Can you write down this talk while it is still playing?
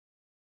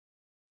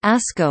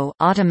ASCO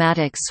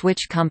Automatic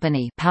Switch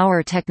Company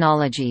Power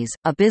Technologies,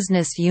 a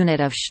business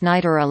unit of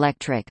Schneider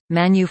Electric,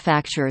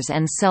 manufactures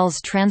and sells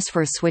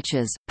transfer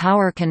switches,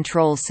 power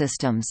control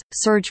systems,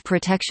 surge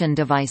protection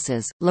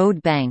devices,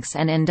 load banks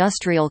and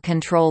industrial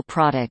control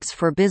products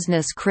for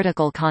business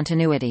critical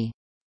continuity.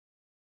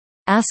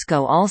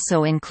 ASCO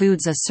also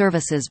includes a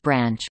services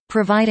branch,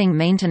 providing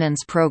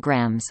maintenance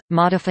programs,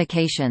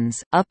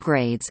 modifications,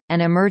 upgrades,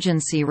 and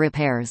emergency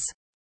repairs.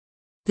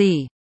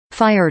 The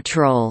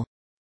Firetrol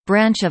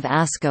branch of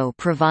ASCO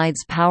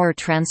provides power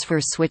transfer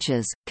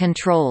switches,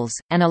 controls,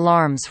 and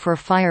alarms for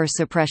fire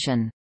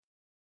suppression.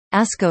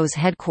 ASCO's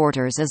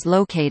headquarters is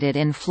located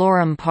in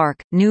Florham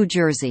Park, New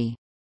Jersey.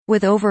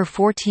 With over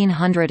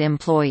 1,400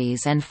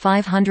 employees and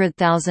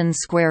 500,000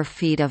 square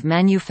feet of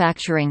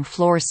manufacturing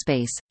floor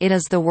space, it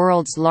is the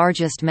world's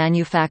largest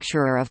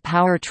manufacturer of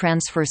power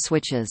transfer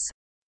switches.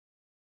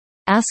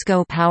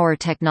 ASCO Power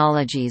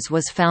Technologies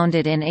was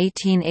founded in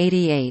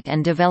 1888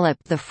 and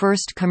developed the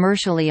first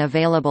commercially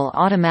available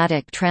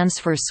automatic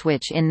transfer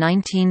switch in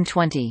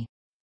 1920.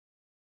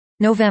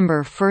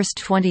 November 1,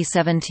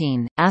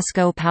 2017,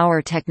 ASCO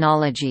Power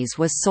Technologies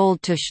was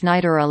sold to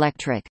Schneider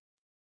Electric.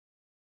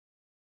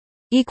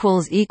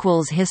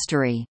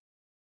 History